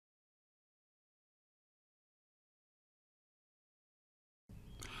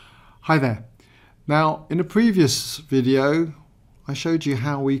Hi there. Now, in a previous video, I showed you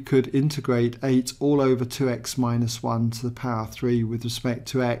how we could integrate 8 all over 2x minus 1 to the power 3 with respect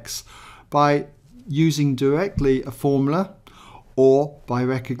to x by using directly a formula or by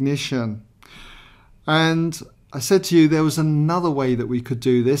recognition. And I said to you there was another way that we could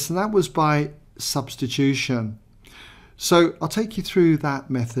do this, and that was by substitution. So I'll take you through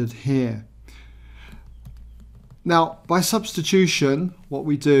that method here. Now, by substitution, what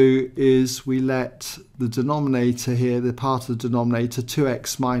we do is we let the denominator here, the part of the denominator,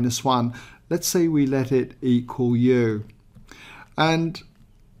 2x minus 1, let's say we let it equal u. And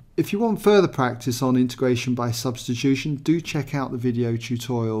if you want further practice on integration by substitution, do check out the video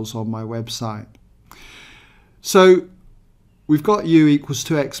tutorials on my website. So we've got u equals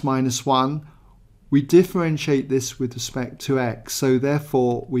 2x minus 1. We differentiate this with respect to x, so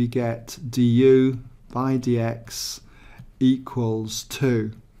therefore we get du by dx equals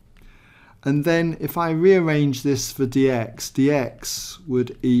 2. And then if I rearrange this for dx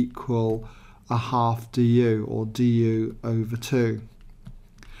would equal a half du, or du over 2.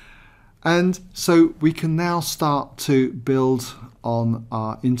 And so we can now start to build on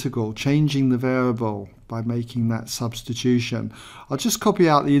our integral, changing the variable by making that substitution. I'll just copy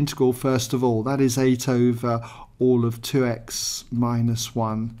out the integral first of all. That is 8 over all of 2x minus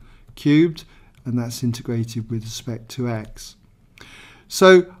 1 cubed, and that's integrated with respect to x.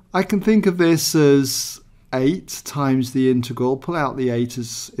 So I can think of this as 8 times the integral. Pull out the 8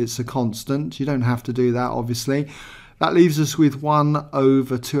 as it's a constant. You don't have to do that, obviously. That leaves us with 1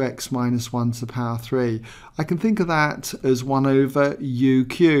 over 2x minus 1 to the power 3. I can think of that as 1 over u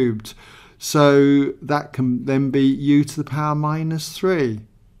cubed. So that can then be u to the power minus 3.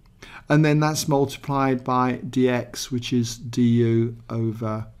 And then that's multiplied by dx, which is du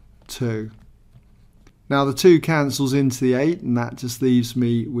over 2. Now the 2 cancels into the 8, and that just leaves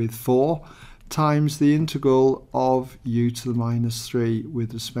me with 4 times the integral of u to the minus 3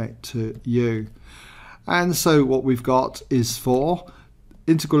 with respect to u. And so what we've got is 4.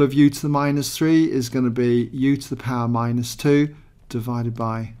 Integral of u to the minus 3 is going to be u to the power minus 2 divided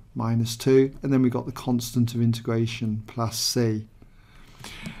by minus 2. And then we've got the constant of integration plus c.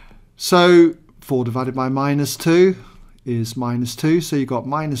 So 4 divided by minus 2 is minus 2. So you've got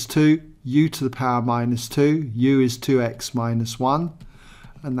minus 2 u to the power minus 2. U is 2x minus 1.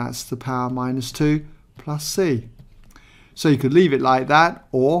 And that's the power minus 2 plus c. So you could leave it like that,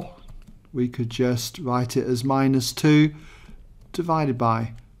 or we could just write it as minus 2 divided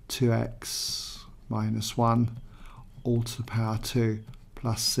by 2x minus 1 all to the power 2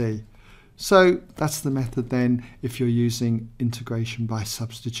 plus c. So that's the method then if you're using integration by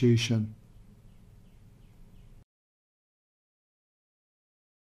substitution.